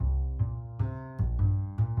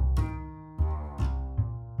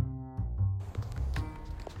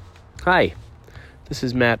Hi, this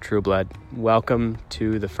is Matt Trueblood. Welcome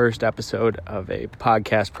to the first episode of a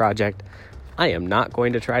podcast project I am not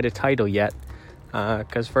going to try to title yet,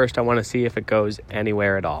 because first I want to see if it goes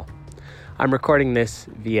anywhere at all. I'm recording this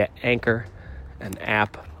via Anchor, an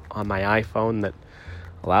app on my iPhone that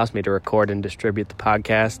allows me to record and distribute the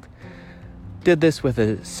podcast. Did this with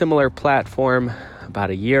a similar platform about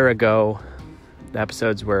a year ago. The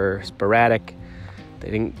episodes were sporadic. They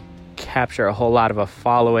didn't capture a whole lot of a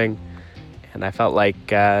following, and I felt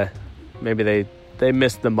like maybe they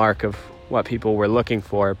missed the mark of what people were looking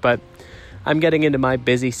for. But I'm getting into my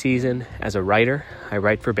busy season as a writer. I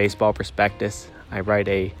write for Baseball Prospectus. I write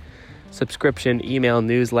a subscription email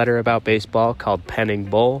newsletter about baseball called Penning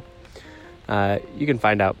Bull. You can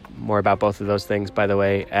find out more about both of those things, by the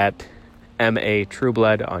way, at M.A.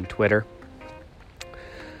 Trueblood on Twitter.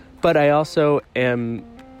 But I also am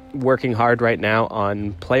working hard right now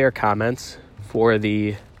on player comments for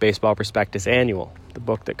the Baseball Prospectus Annual, the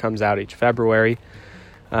book that comes out each February.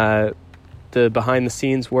 The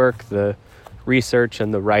behind-the-scenes work, the research,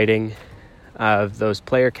 and the writing of those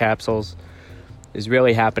player capsules is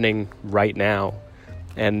really happening right now.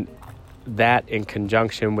 And that, in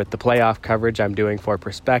conjunction with the playoff coverage I'm doing for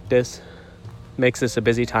Prospectus, makes this a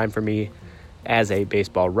busy time for me as a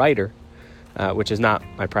baseball writer, which is not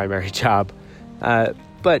my primary job.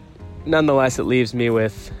 But nonetheless, it leaves me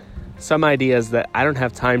with some ideas that I don't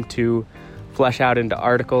have time to flesh out into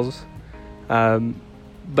articles,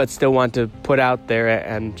 but still want to put out there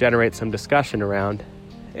and generate some discussion around.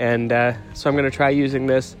 And so I'm going to try using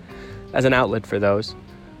this as an outlet for those.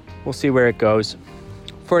 We'll see where it goes.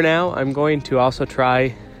 For now, I'm going to also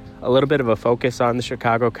try a little bit of a focus on the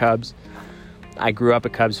Chicago Cubs. I grew up a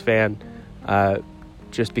Cubs fan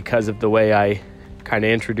just because of the way I kind of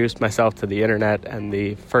introduced myself to the internet and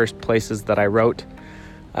the first places that I wrote.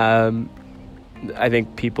 I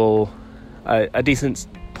think people, a decent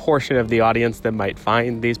portion of the audience that might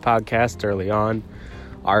find these podcasts early on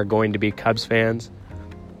are going to be Cubs fans.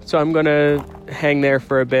 So I'm going to hang there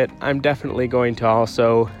for a bit. I'm definitely going to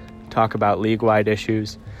also talk about league-wide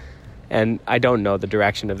issues. And I don't know the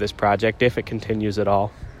direction of this project, if it continues at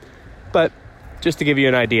all. But just to give you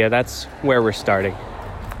an idea, that's where we're starting.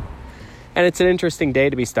 And it's an interesting day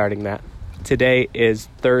to be starting that. Today is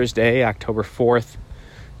Thursday, October 4th.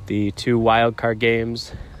 The 2 wildcard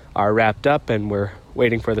games are wrapped up, and we're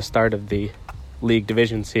waiting for the start of the League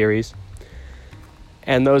Division Series.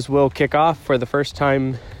 And those will kick off for the first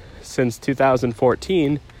time since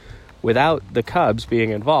 2014 without the Cubs being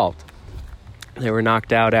involved. They were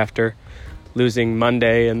knocked out after losing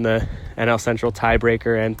Monday in the NL Central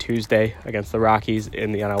tiebreaker and Tuesday against the Rockies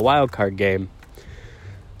in the NL wildcard game.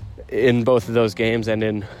 In both of those games and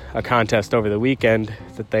in a contest over the weekend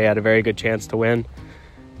that they had a very good chance to win,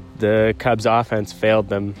 the Cubs offense failed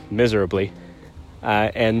them miserably.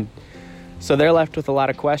 And so they're left with a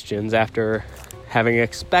lot of questions after having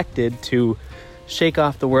expected to shake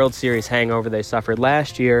off the World Series hangover they suffered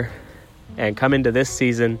last year and come into this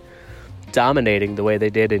season dominating the way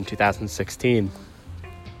they did in 2016.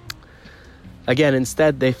 Again,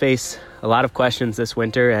 instead, they face a lot of questions this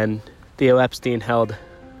winter, and Theo Epstein held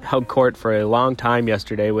court for a long time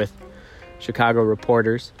yesterday with Chicago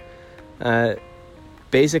reporters,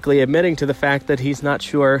 basically admitting to the fact that he's not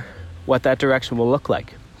sure what that direction will look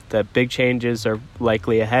like, that big changes are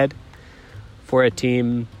likely ahead for a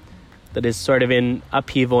team that is sort of in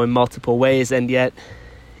upheaval in multiple ways, and yet,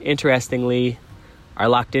 interestingly, are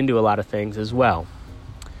locked into a lot of things as well.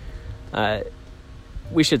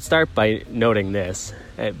 We should start by noting this,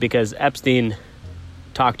 because Epstein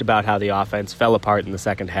talked about how the offense fell apart in the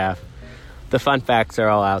second half. The fun facts are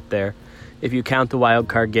all out there. If you count the wild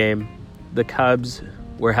card game, the Cubs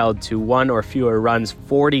were held to 1 or fewer runs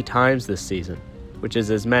 40 times this season, which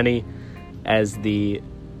is as many as the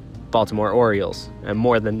Baltimore Orioles and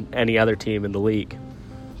more than any other team in the league.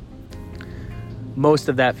 Most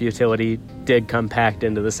of that futility did come packed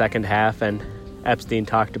into the second half, and Epstein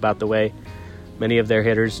talked about the way many of their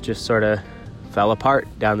hitters just sort of fell apart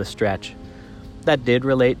down the stretch. That did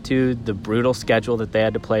relate to the brutal schedule that they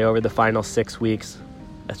had to play over the final 6 weeks.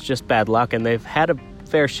 That's just bad luck, and they've had a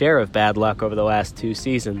fair share of bad luck over the last 2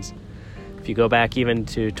 seasons. If you go back even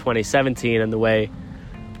to 2017 and the way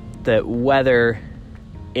that weather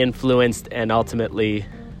influenced and ultimately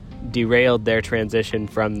derailed their transition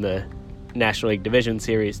from the National League Division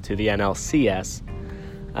Series to the NLCS,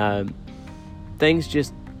 things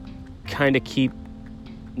just kind of keep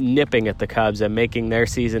nipping at the Cubs and making their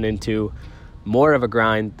season into more of a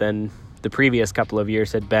grind than the previous couple of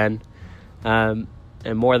years had been, and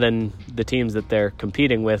more than the teams that they're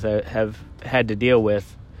competing with have had to deal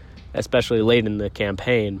with, especially late in the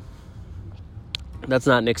campaign. That's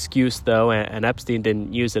not an excuse, though, and Epstein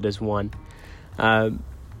didn't use it as one.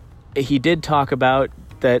 He did talk about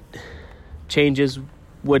that changes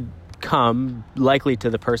would come likely to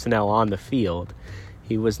the personnel on the field.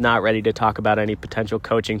 He was not ready to talk about any potential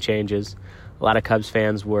coaching changes. A lot of Cubs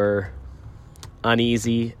fans were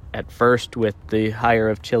uneasy at first with the hire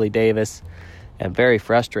of Chili Davis and very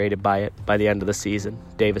frustrated by it by the end of the season.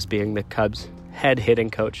 Davis being the Cubs' head hitting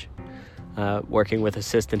coach, working with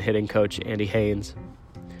assistant hitting coach Andy Haynes.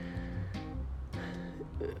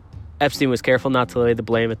 Epstein was careful not to lay the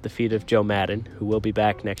blame at the feet of Joe Maddon, who will be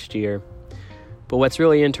back next year. But what's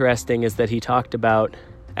really interesting is that he talked about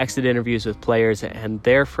exit interviews with players and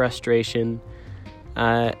their frustration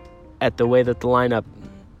at the way that the lineup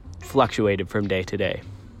fluctuated from day to day.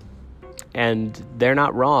 And they're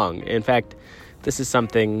not wrong. In fact, this is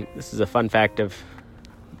a fun fact of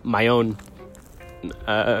my own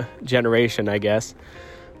generation, I guess.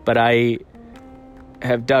 But I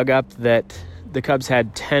have dug up that the Cubs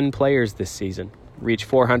had 10 players this season reach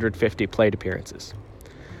 450 plate appearances.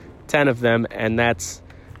 10 of them, and that's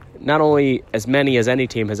not only as many as any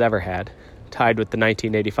team has ever had, tied with the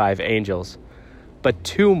 1985 Angels, but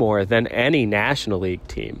 2 more than any National League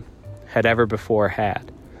team had ever before had.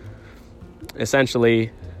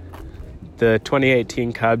 Essentially, the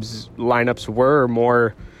 2018 Cubs lineups were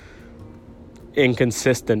more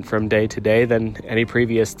inconsistent from day to day than any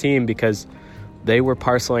previous team because they were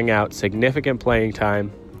parceling out significant playing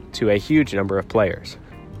time to a huge number of players.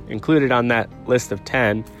 Included on that list of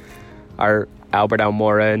 10 are Albert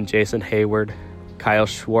Almora and Jason Hayward, Kyle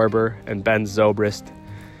Schwarber and Ben Zobrist,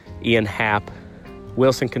 Ian Happ,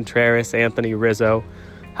 Wilson Contreras, Anthony Rizzo,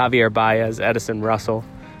 Javier Baez, Edison Russell,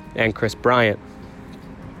 and Chris Bryant.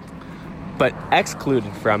 But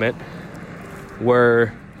excluded from it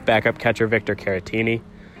were backup catcher Victor Caratini,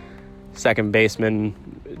 second baseman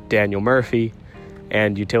Daniel Murphy,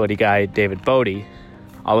 and utility guy David Bodie,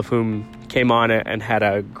 all of whom came on and had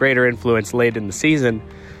a greater influence late in the season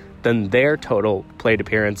than their total plate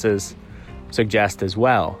appearances suggest as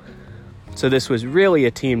well. So this was really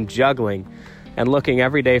a team juggling and looking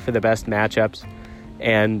every day for the best matchups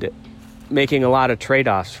and making a lot of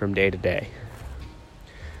trade-offs from day to day.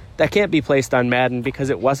 That can't be placed on Maddon because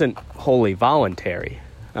it wasn't wholly voluntary.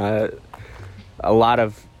 A lot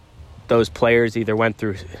of those players either went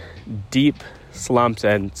through deep slumps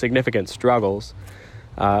and significant struggles,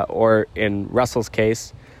 or in Russell's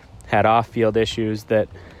case, had off-field issues that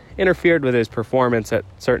interfered with his performance at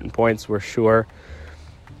certain points, we're sure,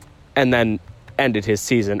 and then ended his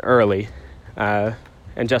season early, and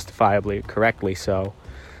justifiably, correctly so.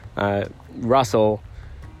 Russell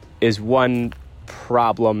is one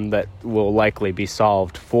problem that will likely be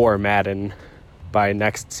solved for Maddon by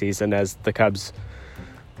next season, as the Cubs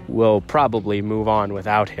will probably move on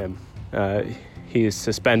without him. He's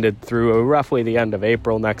suspended through roughly the end of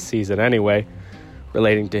April next season anyway,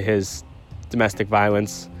 relating to his domestic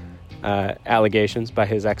violence allegations by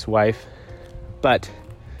his ex-wife. But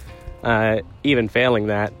even failing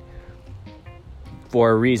that,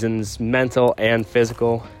 for reasons mental and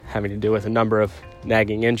physical, having to do with a number of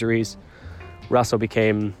nagging injuries, Russell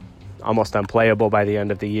became almost unplayable by the end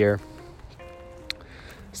of the year.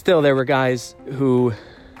 Still, there were guys who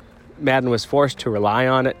Maddon was forced to rely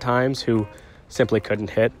on at times who simply couldn't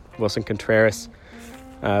hit. Wilson Contreras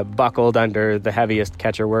buckled under the heaviest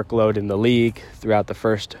catcher workload in the league throughout the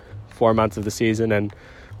first 4 months of the season and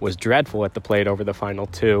was dreadful at the plate over the final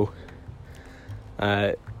 2.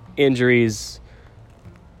 Injuries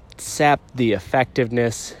sapped the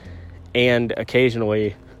effectiveness and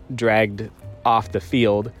occasionally dragged off the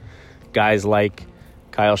field guys like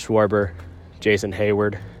Kyle Schwarber, Jason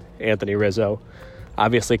Hayward, Anthony Rizzo.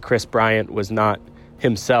 Obviously, Chris Bryant was not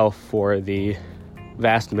himself for the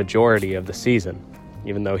vast majority of the season,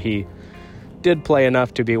 even though he did play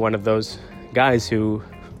enough to be one of those guys who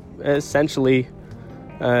essentially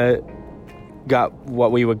got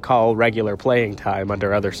what we would call regular playing time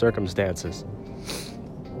under other circumstances.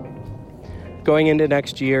 Going into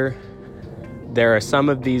next year, there are some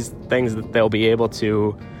of these things that they'll be able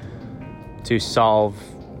to solve,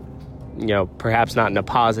 perhaps not in a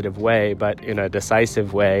positive way, but in a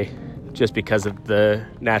decisive way, just because of the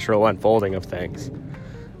natural unfolding of things.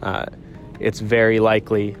 It's very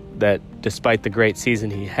likely that despite the great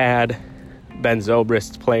season he had, Ben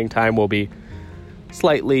Zobrist's playing time will be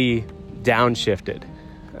slightly downshifted.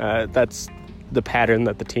 That's the pattern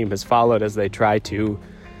that the team has followed as they try to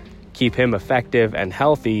keep him effective and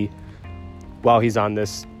healthy while he's on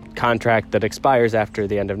this contract that expires after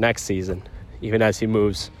the end of next season, even as he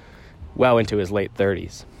moves well into his late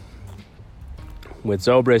 30s. With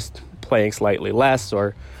Zobrist playing slightly less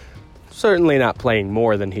or certainly not playing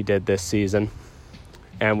more than he did this season.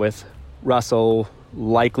 And with Russell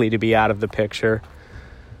likely to be out of the picture,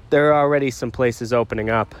 there are already some places opening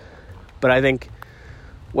up. But I think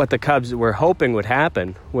what the Cubs were hoping would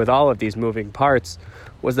happen with all of these moving parts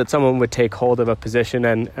was that someone would take hold of a position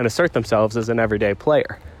and assert themselves as an everyday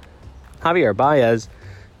player. Javier Baez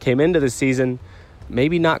came into the season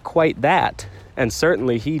maybe not quite that, and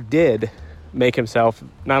certainly he did make himself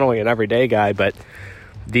not only an everyday guy, but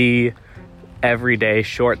the everyday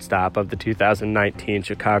shortstop of the 2019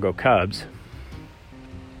 Chicago Cubs.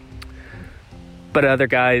 But other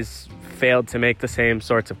guys failed to make the same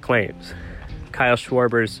sorts of claims. Kyle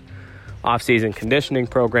Schwarber's offseason conditioning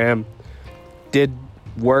program did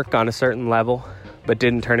work on a certain level, but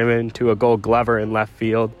didn't turn him into a Gold Glover in left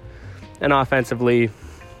field. And offensively,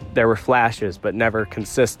 there were flashes, but never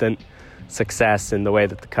consistent success in the way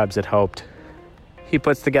that the Cubs had hoped. He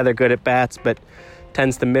puts together good at-bats, but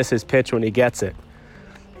tends to miss his pitch when he gets it.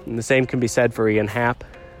 And the same can be said for Ian Happ.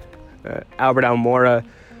 Albert Almora,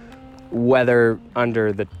 whether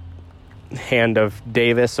under the hand of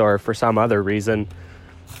Davis or for some other reason,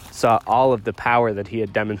 saw all of the power that he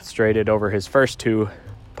had demonstrated over his first two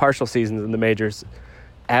partial seasons in the majors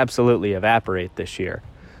absolutely evaporate this year.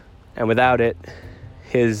 And without it,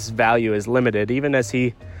 his value is limited, even as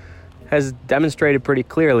he has demonstrated pretty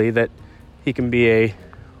clearly that he can be a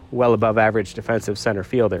well above average defensive center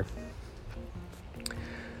fielder.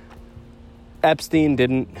 Epstein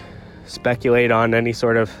didn't speculate on any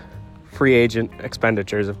sort of free agent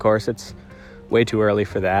expenditures, of course. It's way too early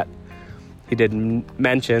for that. He did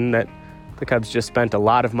mention that the Cubs just spent a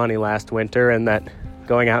lot of money last winter and that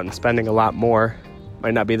going out and spending a lot more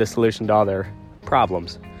might not be the solution to all their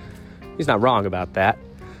problems. He's not wrong about that,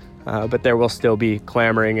 but there will still be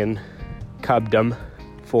clamoring in Cubdom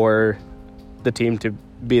for the team to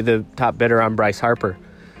be the top bidder on Bryce Harper.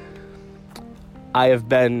 I have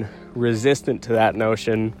been resistant to that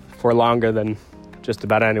notion for longer than just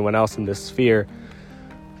about anyone else in this sphere,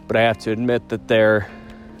 but I have to admit that they're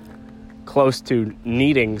close to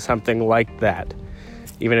needing something like that,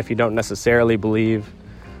 even if you don't necessarily believe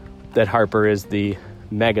that Harper is the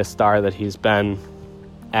mega star that he's been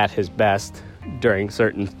at his best during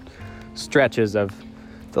certain stretches of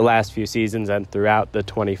the last few seasons and throughout the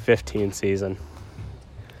 2015 season.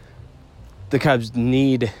 The Cubs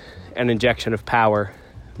need an injection of power.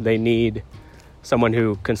 They need someone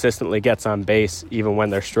who consistently gets on base even when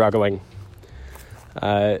they're struggling.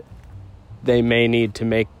 They may need to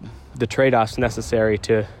make the trade-offs necessary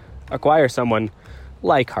to acquire someone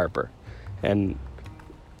like Harper. And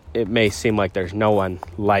it may seem like there's no one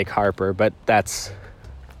like Harper, but that's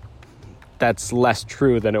less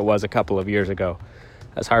true than it was a couple of years ago,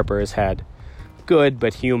 as Harper has had good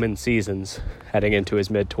but human seasons heading into his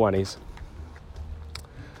mid-20s.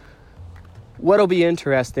 What'll be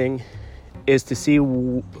interesting is to see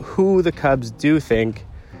who the Cubs do think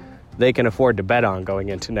they can afford to bet on going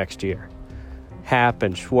into next year. Happ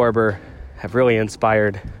and Schwarber have really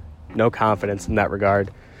inspired no confidence in that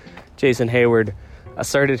regard. Jason Heyward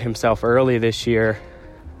asserted himself early this year,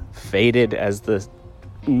 faded as the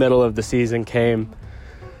middle of the season came,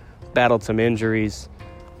 battled some injuries.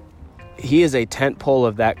 He is a tentpole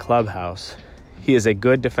of that clubhouse. He is a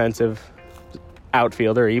good defensive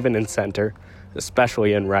outfielder, even in center,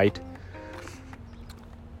 especially in right.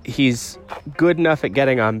 He's good enough at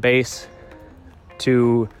getting on base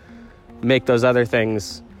to make those other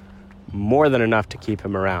things more than enough to keep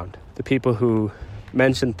him around. The people who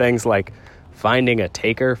mention things like finding a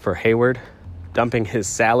taker for Heyward, dumping his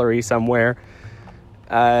salary somewhere,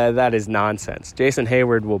 that is nonsense. Jason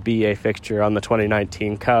Heyward will be a fixture on the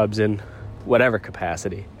 2019 Cubs in whatever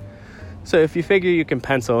capacity. So if you figure you can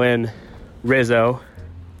pencil in Rizzo,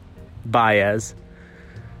 Baez,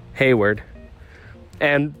 Heyward,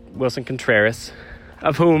 and Wilson Contreras,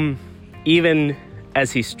 of whom, even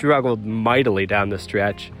as he struggled mightily down the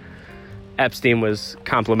stretch, Epstein was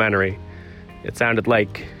complimentary. It sounded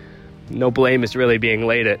like no blame is really being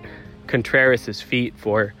laid at Contreras' feet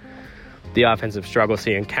for the offensive struggles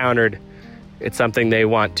he encountered. It's something they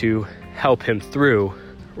want to help him through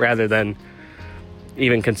rather than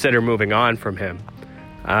even consider moving on from him.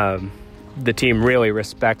 The team really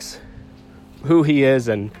respects who he is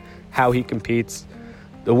and how he competes,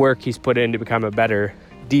 the work he's put in to become a better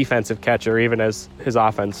defensive catcher, even as his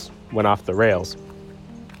offense went off the rails.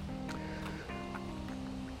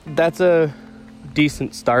 That's a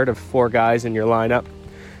decent start of 4 guys in your lineup,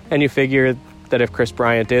 and you figure that if Chris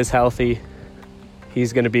Bryant is healthy,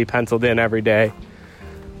 he's going to be penciled in every day,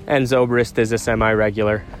 and Zobrist is a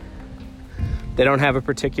semi-regular. They don't have a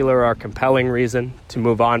particular or compelling reason to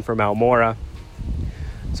move on from Almora.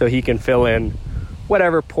 so he can fill in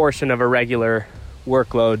whatever portion of a regular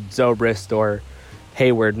workload Zobrist or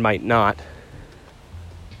Hayward might not.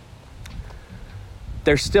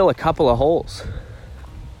 There's still a couple of holes.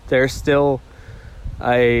 There's still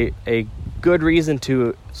a good reason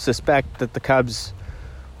to suspect that the Cubs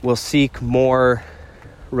will seek more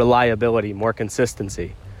reliability, more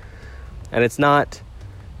consistency. And it's not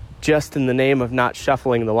just in the name of not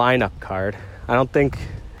shuffling the lineup card. I don't think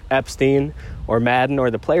Epstein or Madden or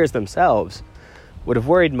the players themselves would have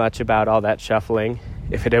worried much about all that shuffling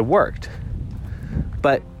if it had worked.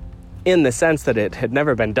 But in the sense that it had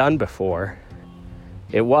never been done before,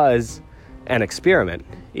 it was an experiment,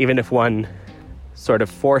 even if one sort of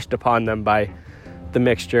forced upon them by the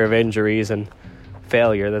mixture of injuries and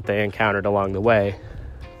failure that they encountered along the way.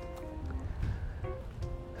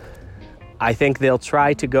 I think they'll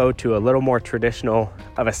try to go to a little more traditional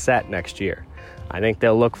of a set next year. I think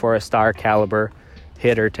they'll look for a star caliber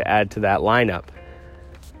hitter to add to that lineup.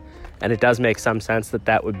 And it does make some sense that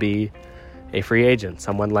that would be a free agent,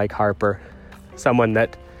 someone like Harper, someone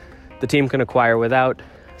that the team can acquire without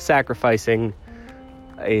sacrificing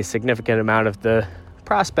a significant amount of the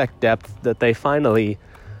prospect depth that they finally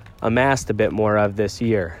amassed a bit more of this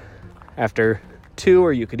year. After 2,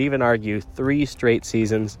 or you could even argue 3 straight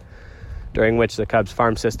seasons during which the Cubs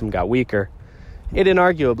farm system got weaker, it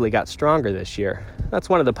inarguably got stronger this year. That's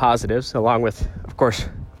one of the positives, along with, of course,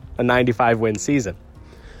 a 95-win season.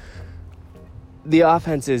 The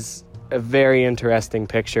offense is a very interesting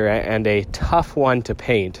picture and a tough one to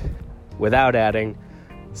paint without adding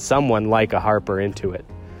someone like a Harper into it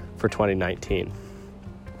for 2019.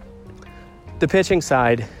 The pitching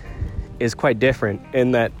side is quite different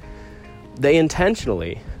in that they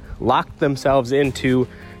intentionally locked themselves into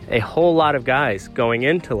a whole lot of guys going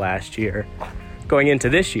into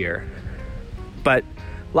this year, but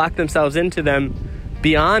locked themselves into them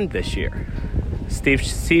beyond this year. Steve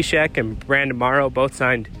Cishek and Brandon Morrow both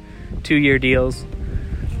signed 2-year deals.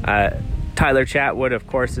 Tyler Chatwood, of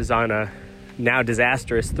course, is on a now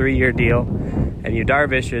disastrous 3-year deal, and Yu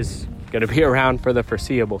Darvish is going to be around for the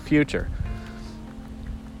foreseeable future.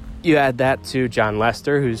 You add that to John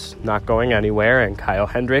Lester, who's not going anywhere, and Kyle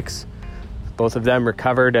Hendricks. Both of them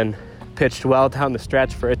recovered and pitched well down the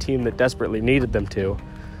stretch for a team that desperately needed them to.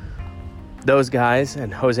 Those guys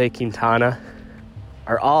and Jose Quintana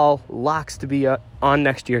are all locks to be on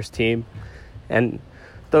next year's team, and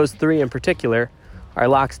those 3 in particular are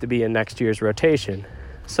locks to be in next year's rotation.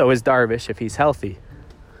 So is Darvish if he's healthy.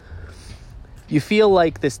 You feel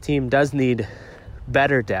like this team does need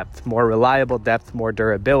better depth, more reliable depth, more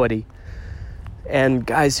durability, and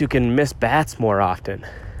guys who can miss bats more often.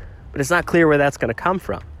 But it's not clear where that's going to come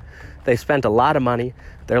from. They've spent a lot of money.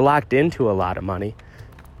 They're locked into a lot of money.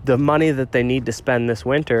 The money that they need to spend this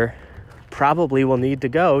winter probably will need to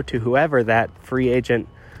go to whoever that free agent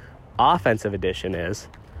offensive addition is.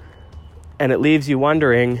 And it leaves you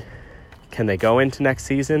wondering, can they go into next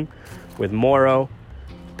season with Morrow,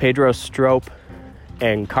 Pedro Strop,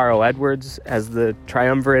 and Carl Edwards as the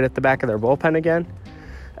triumvirate at the back of their bullpen again?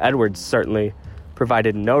 Edwards certainly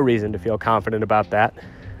provided no reason to feel confident about that.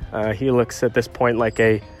 He looks at this point like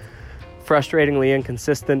a frustratingly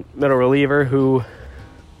inconsistent middle reliever who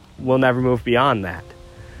will never move beyond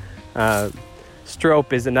that.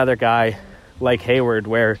 Strop is another guy like Hayward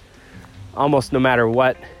where almost no matter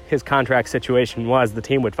what his contract situation was, the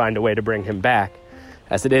team would find a way to bring him back.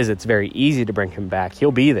 As it is, it's very easy to bring him back.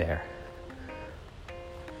 He'll be there.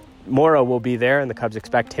 Morrow will be there, and the Cubs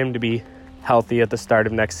expect him to be healthy at the start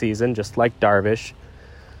of next season, just like Darvish.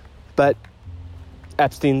 But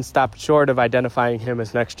Epstein stopped short of identifying him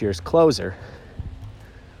as next year's closer.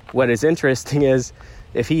 What is interesting is,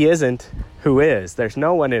 if he isn't, who is? There's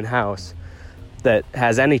no one in-house that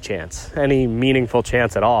has any chance, any meaningful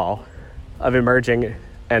chance at all, of emerging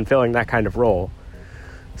and filling that kind of role.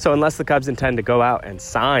 So unless the Cubs intend to go out and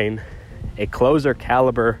sign a closer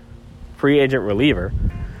caliber free agent reliever,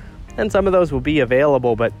 and some of those will be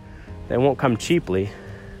available, but they won't come cheaply,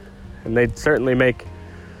 and they'd certainly make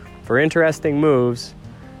for interesting moves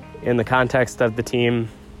in the context of the team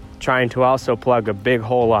trying to also plug a big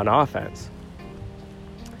hole on offense.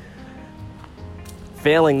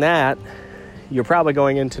 Failing that, you're probably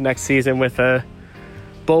going into next season with a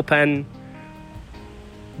bullpen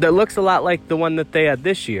that looks a lot like the one that they had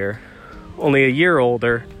this year, only a year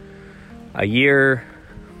older, a year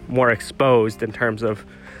more exposed in terms of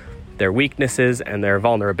their weaknesses and their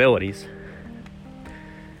vulnerabilities,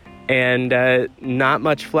 and not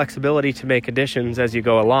much flexibility to make additions as you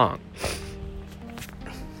go along.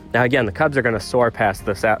 Now again, the Cubs are going to soar past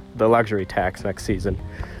the luxury tax next season.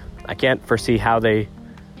 I can't foresee how they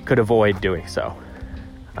could avoid doing so.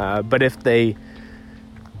 But if they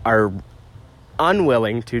are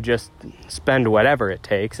unwilling to just spend whatever it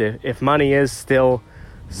takes, if money is still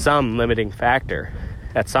some limiting factor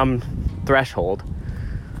at some threshold,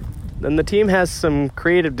 then the team has some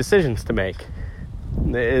creative decisions to make.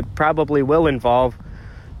 It probably will involve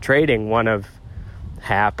trading one of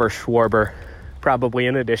Happ or Schwarber, probably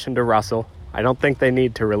in addition to Russell. I don't think they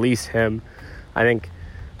need to release him. I think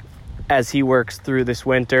as he works through this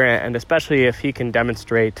winter, and especially if he can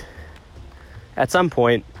demonstrate at some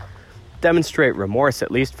point, demonstrate remorse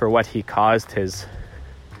at least for what he caused his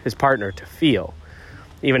partner to feel,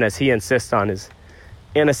 even as he insists on his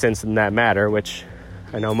innocence in that matter, which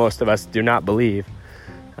I know most of us do not believe.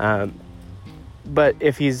 But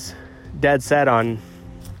if he's dead set on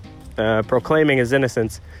proclaiming his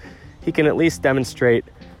innocence, he can at least demonstrate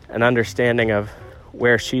an understanding of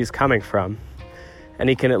where she's coming from. And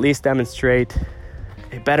he can at least demonstrate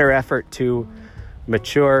a better effort to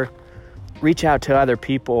mature, reach out to other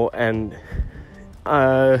people, and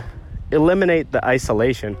eliminate the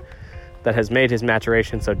isolation that has made his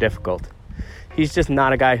maturation so difficult. He's just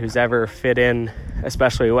not a guy who's ever fit in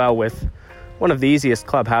especially well with one of the easiest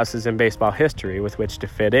clubhouses in baseball history with which to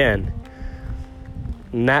fit in.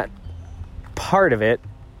 And that part of it,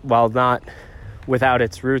 while not without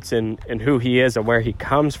its roots in who he is and where he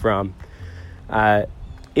comes from,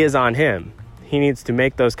 is on him. He needs to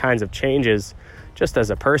make those kinds of changes just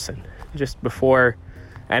as a person, just before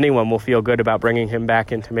anyone will feel good about bringing him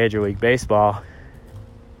back into Major League Baseball.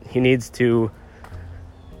 He needs to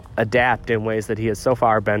adapt in ways that he has so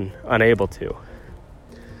far been unable to.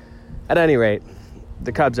 At any rate,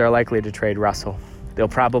 the Cubs are likely to trade Russell. They'll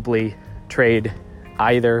probably trade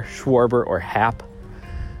either Schwarber or Happ.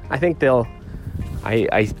 I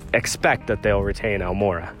expect that they'll retain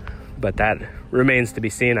Almora, but that remains to be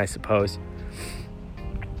seen, I suppose.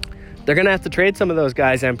 They're going to have to trade some of those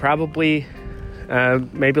guys and probably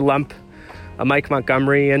maybe lump a Mike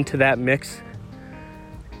Montgomery into that mix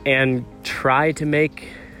and try to make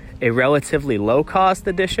a relatively low-cost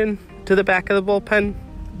addition to the back of the bullpen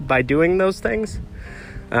by doing those things.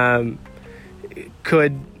 Could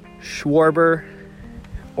Schwarber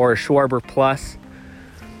or Schwarber Plus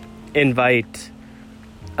invite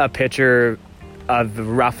a pitcher of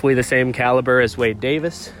roughly the same caliber as Wade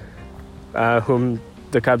Davis, whom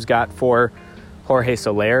the Cubs got for Jorge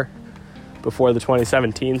Soler before the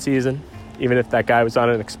 2017 season, even if that guy was on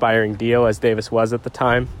an expiring deal, as Davis was at the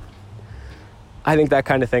time? I think that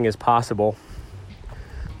kind of thing is possible.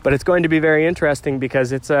 But it's going to be very interesting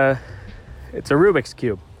because it's a Rubik's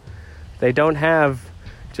Cube. They don't have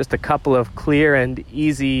just a couple of clear and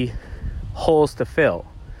easy holes to fill.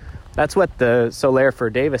 That's what the Soler for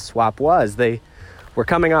Davis swap was. They were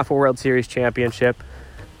coming off a World Series championship.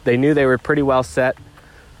 They knew they were pretty well set,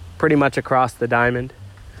 pretty much across the diamond.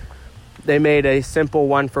 They made a simple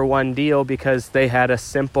one-for-one deal because they had a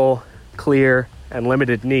simple, clear, and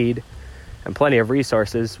limited need and plenty of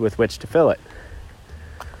resources with which to fill it.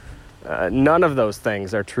 None of those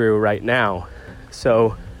things are true right now.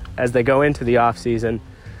 So as they go into the offseason,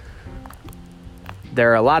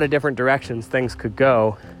 there are a lot of different directions things could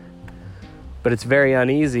go, but it's very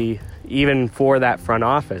uneasy even for that front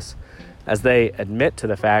office as they admit to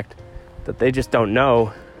the fact that they just don't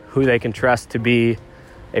know who they can trust to be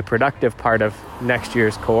a productive part of next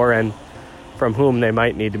year's core and from whom they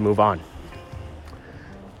might need to move on.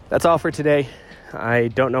 That's all for today. I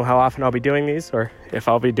don't know how often I'll be doing these or if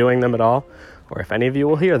I'll be doing them at all or if any of you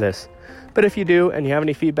will hear this. But if you do and you have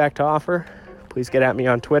any feedback to offer, please get at me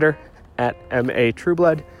on Twitter at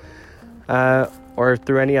MATrueBlood or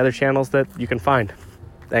through any other channels that you can find.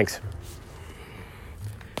 Thanks.